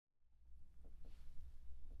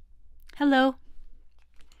Hello.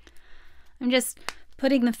 I'm just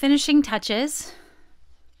putting the finishing touches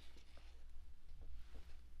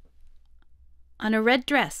on a red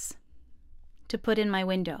dress to put in my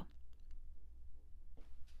window.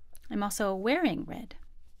 I'm also wearing red.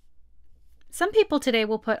 Some people today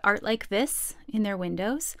will put art like this in their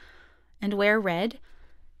windows and wear red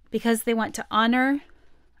because they want to honor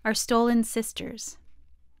our stolen sisters.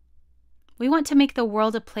 We want to make the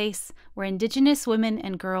world a place where Indigenous women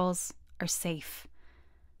and girls are safe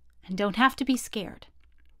and don't have to be scared.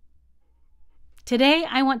 Today,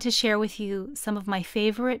 I want to share with you some of my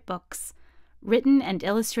favorite books written and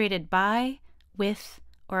illustrated by, with,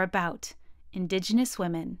 or about Indigenous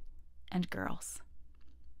women and girls.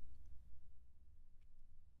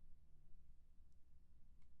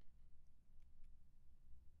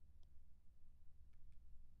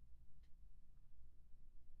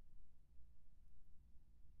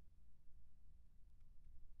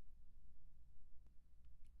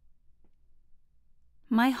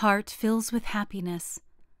 My Heart Fills with Happiness,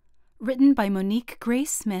 written by Monique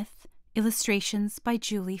Grace Smith, illustrations by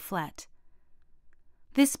Julie Flett.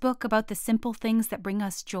 This book about the simple things that bring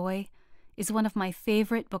us joy is one of my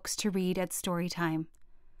favorite books to read at story time.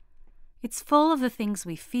 It's full of the things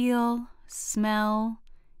we feel, smell,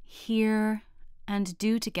 hear, and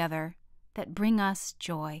do together that bring us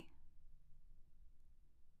joy.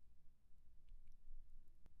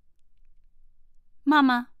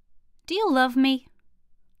 Mama, do you love me?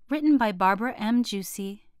 Written by Barbara M.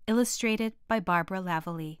 Juicy, illustrated by Barbara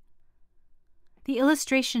Lavallee. The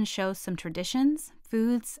illustration shows some traditions,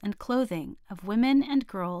 foods, and clothing of women and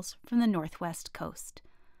girls from the Northwest Coast.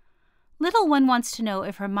 Little one wants to know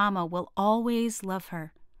if her mama will always love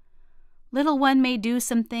her. Little one may do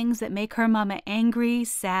some things that make her mama angry,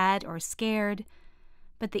 sad, or scared,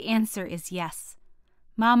 but the answer is yes.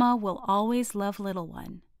 Mama will always love little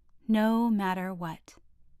one, no matter what.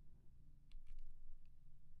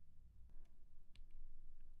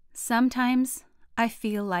 Sometimes I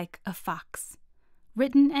Feel Like a Fox,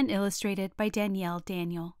 written and illustrated by Danielle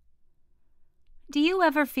Daniel. Do you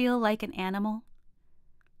ever feel like an animal?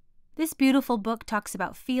 This beautiful book talks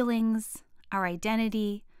about feelings, our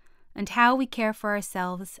identity, and how we care for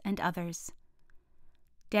ourselves and others.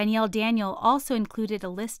 Danielle Daniel also included a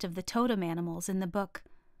list of the totem animals in the book.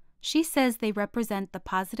 She says they represent the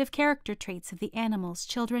positive character traits of the animals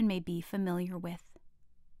children may be familiar with.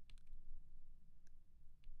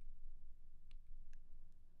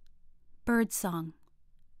 Birdsong,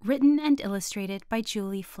 written and illustrated by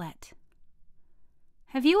Julie Flett.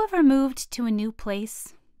 Have you ever moved to a new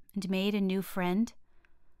place and made a new friend?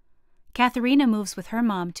 Katharina moves with her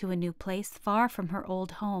mom to a new place far from her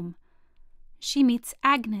old home. She meets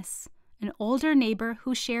Agnes, an older neighbor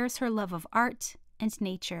who shares her love of art and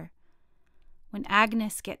nature. When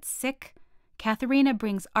Agnes gets sick, Katharina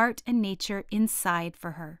brings art and nature inside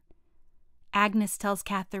for her. Agnes tells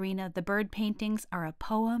Katharina the bird paintings are a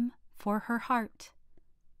poem for her heart.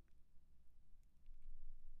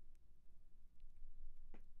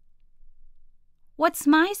 What's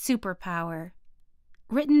My Superpower?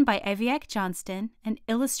 Written by Eviak Johnston and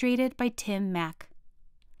illustrated by Tim Mack.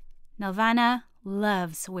 Nelvana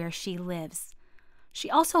loves where she lives. She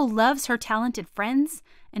also loves her talented friends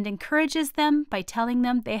and encourages them by telling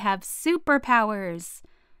them they have superpowers.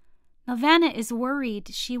 Nelvana is worried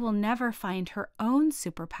she will never find her own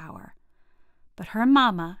superpower. But her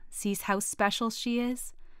mama sees how special she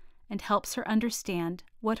is and helps her understand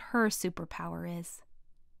what her superpower is.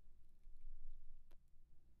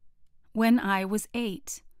 When I Was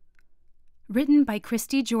 8, written by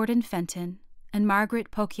Christy Jordan Fenton and Margaret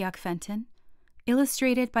Pokiak Fenton,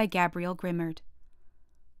 illustrated by Gabrielle Grimmard.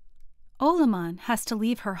 Olaman has to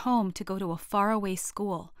leave her home to go to a faraway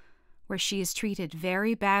school where she is treated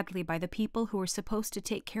very badly by the people who are supposed to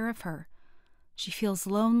take care of her. She feels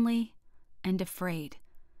lonely and afraid.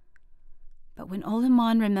 But when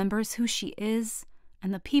Olaman remembers who she is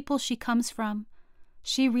and the people she comes from,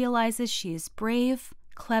 she realizes she is brave,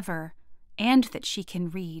 clever, and that she can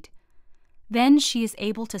read. Then she is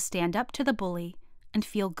able to stand up to the bully and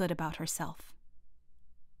feel good about herself.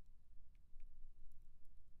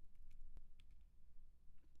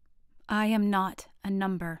 I Am Not a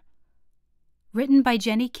Number, written by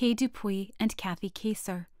Jenny K. Dupuy and Kathy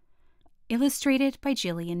Kaser, illustrated by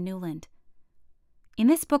Jillian Newland. In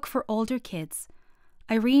this book for older kids,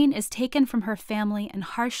 Irene is taken from her family and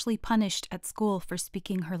harshly punished at school for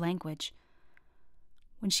speaking her language.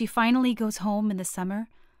 When she finally goes home in the summer,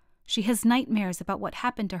 she has nightmares about what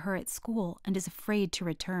happened to her at school and is afraid to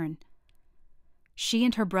return. She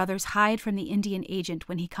and her brothers hide from the Indian agent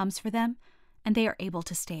when he comes for them, and they are able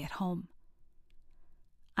to stay at home.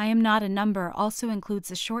 I Am Not a Number also includes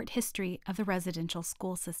a short history of the residential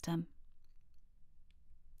school system.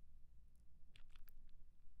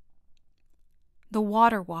 The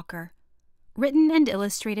Water Walker, written and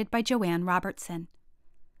illustrated by Joanne Robertson.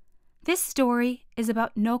 This story is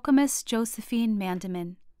about Nokomis Josephine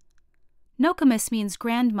Mandamin. Nokomis means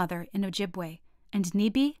grandmother in Ojibwe, and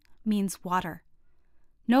Nibi means water.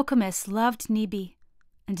 Nokomis loved Nibi,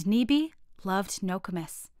 and Nibi loved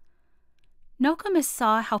Nokomis. Nokomis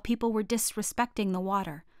saw how people were disrespecting the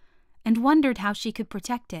water and wondered how she could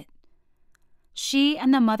protect it. She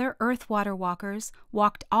and the Mother Earth Water Walkers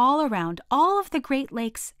walked all around all of the Great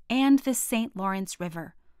Lakes and the St. Lawrence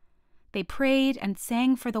River. They prayed and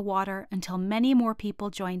sang for the water until many more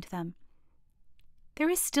people joined them.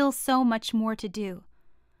 There is still so much more to do.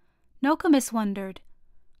 Nokomis wondered,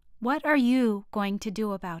 what are you going to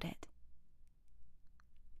do about it?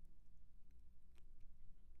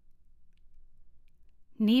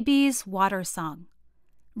 Nibi's Water Song,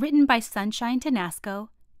 written by Sunshine Tenasco,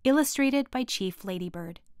 illustrated by Chief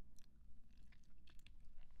Ladybird.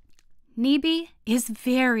 Nibi is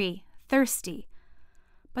very thirsty,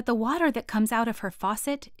 but the water that comes out of her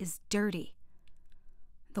faucet is dirty.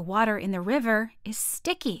 The water in the river is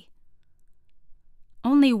sticky.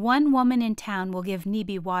 Only one woman in town will give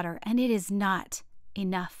Nibi water, and it is not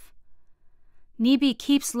enough. Nibi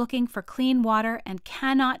keeps looking for clean water and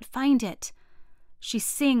cannot find it. She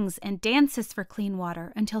sings and dances for clean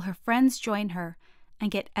water until her friends join her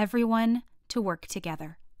and get everyone to work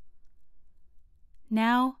together.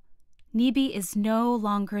 Now, Nibi is no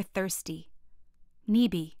longer thirsty.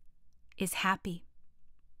 Nibi is happy.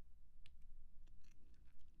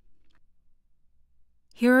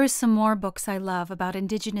 Here are some more books I love about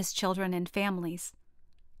Indigenous children and families.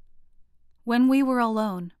 When We Were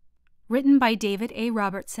Alone, written by David A.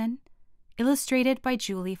 Robertson, illustrated by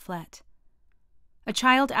Julie Flett. A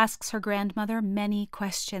child asks her grandmother many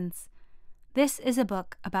questions. This is a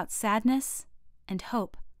book about sadness and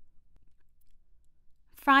hope.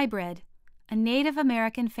 Fry Bread, a Native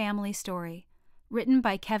American family story, written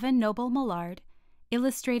by Kevin Noble Millard,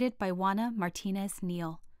 illustrated by Juana Martinez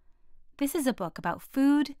Neal. This is a book about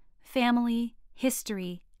food, family,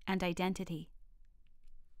 history, and identity.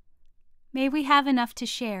 May We Have Enough to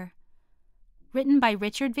Share, written by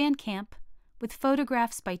Richard Van Camp, with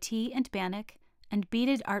photographs by T. and Bannock, and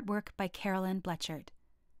beaded artwork by Carolyn Bletchard.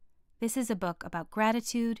 This is a book about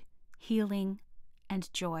gratitude, healing,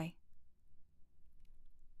 and joy.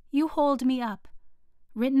 You Hold Me Up,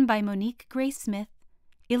 written by Monique Gray Smith,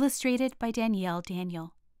 illustrated by Danielle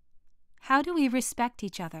Daniel. How do we respect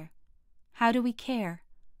each other? How do we care?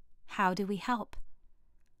 How do we help?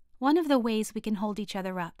 One of the ways we can hold each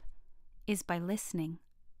other up is by listening.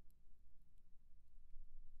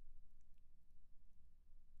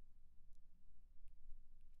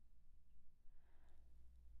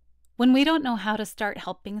 When we don't know how to start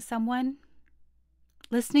helping someone,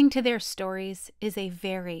 listening to their stories is a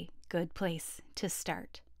very good place to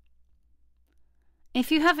start.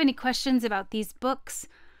 If you have any questions about these books,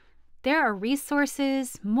 there are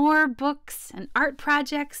resources, more books, and art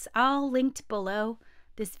projects all linked below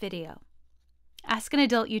this video. Ask an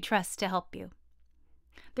adult you trust to help you.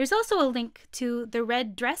 There's also a link to the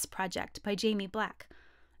Red Dress Project by Jamie Black,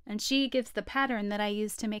 and she gives the pattern that I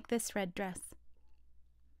used to make this red dress.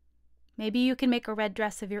 Maybe you can make a red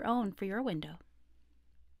dress of your own for your window.